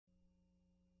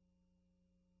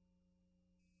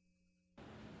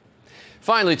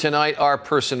Finally tonight, our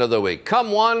person of the week.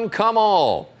 Come one, come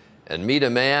all. And meet a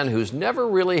man who's never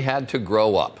really had to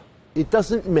grow up. It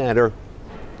doesn't matter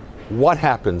what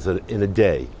happens in a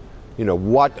day,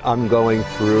 what I'm going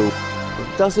through.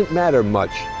 It doesn't matter much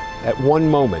at one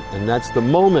moment, and that's the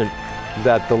moment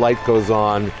that the light goes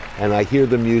on and I hear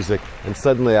the music and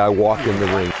suddenly I walk in the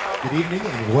ring. Good evening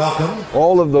and welcome.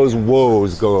 All of those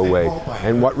woes go away,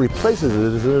 and what replaces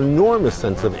it is an enormous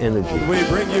sense of energy. We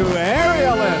bring you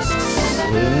aerialists.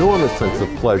 An enormous sense of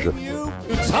pleasure.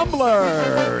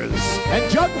 Tumblers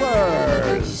and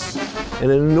jugglers.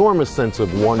 And an enormous sense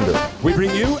of wonder. We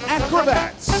bring you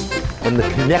acrobats. And the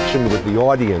connection with the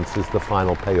audience is the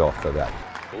final payoff for that.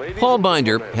 Paul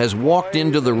Binder has walked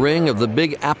into the ring of the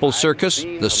Big Apple Circus,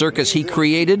 the circus he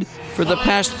created, for the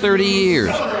past 30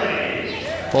 years.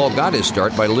 Paul got his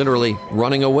start by literally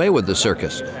running away with the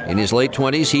circus. In his late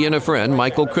 20s, he and a friend,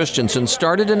 Michael Christensen,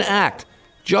 started an act,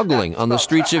 juggling on the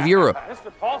streets of Europe.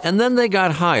 And then they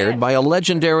got hired by a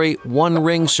legendary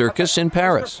one-ring circus in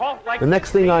Paris. The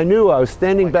next thing I knew, I was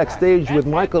standing backstage with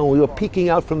Michael, and we were peeking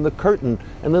out from the curtain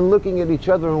and then looking at each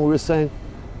other, and we were saying,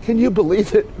 "Can you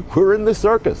believe it? We're in the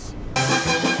circus."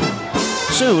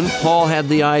 Soon, Paul had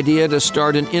the idea to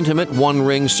start an intimate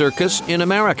one-ring circus in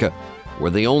America,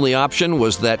 where the only option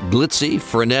was that glitzy,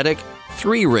 frenetic,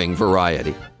 three-ring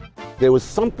variety. There was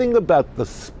something about the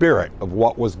spirit of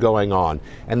what was going on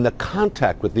and the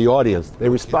contact with the audience. They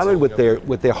responded with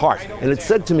their heart. And it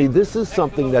said to me, this is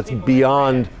something that's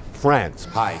beyond France.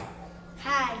 Hi.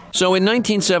 So in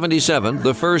 1977,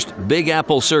 the first Big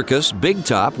Apple Circus, Big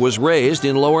Top, was raised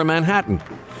in Lower Manhattan.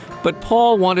 But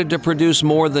Paul wanted to produce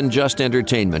more than just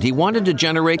entertainment. He wanted to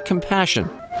generate compassion.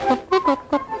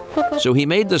 So he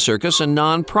made the circus a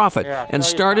non-profit and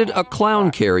started a clown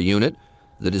care unit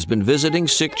that has been visiting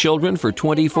sick children for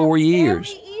 24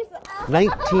 years.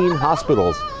 19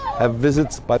 hospitals have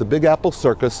visits by the Big Apple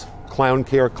Circus Clown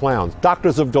Care Clowns.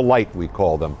 Doctors of Delight, we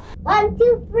call them. 1,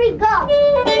 2, 3, go!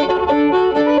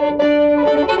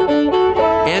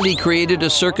 And he created a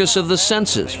circus of the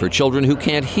senses for children who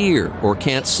can't hear or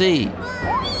can't see.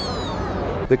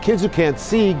 The kids who can't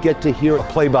see get to hear a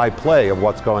play-by-play of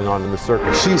what's going on in the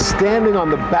circus. She's standing on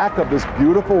the back of this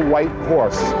beautiful white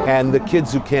horse, and the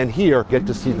kids who can't hear get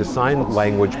to see the sign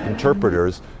language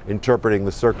interpreters interpreting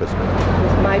the circus.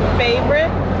 My favorite,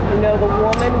 the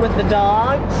woman with the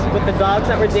dogs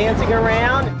that were dancing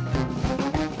around.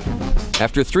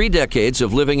 After 3 decades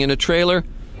of living in a trailer,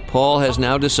 Paul has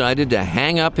now decided to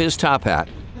hang up his top hat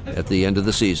at the end of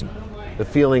the season. The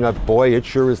feeling of, boy, it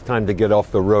sure is time to get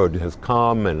off the road has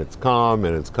come, and it's come,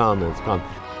 and it's come, and it's come.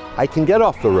 I can get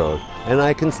off the road, and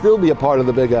I can still be a part of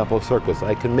the Big Apple Circus.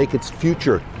 I can make its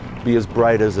future be as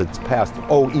bright as its past.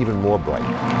 Oh, even more bright.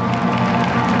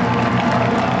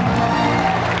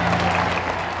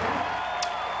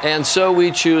 And so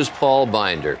we choose Paul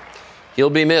Binder.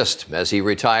 He'll be missed as he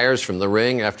retires from the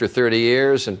ring after 30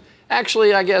 years. And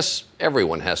actually, I guess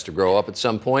everyone has to grow up at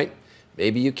some point.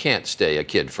 Maybe you can't stay a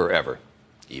kid forever,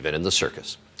 even in the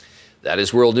circus. That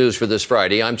is World News for this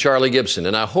Friday. I'm Charlie Gibson,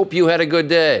 and I hope you had a good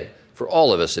day. For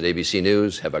all of us at ABC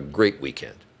News, have a great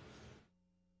weekend.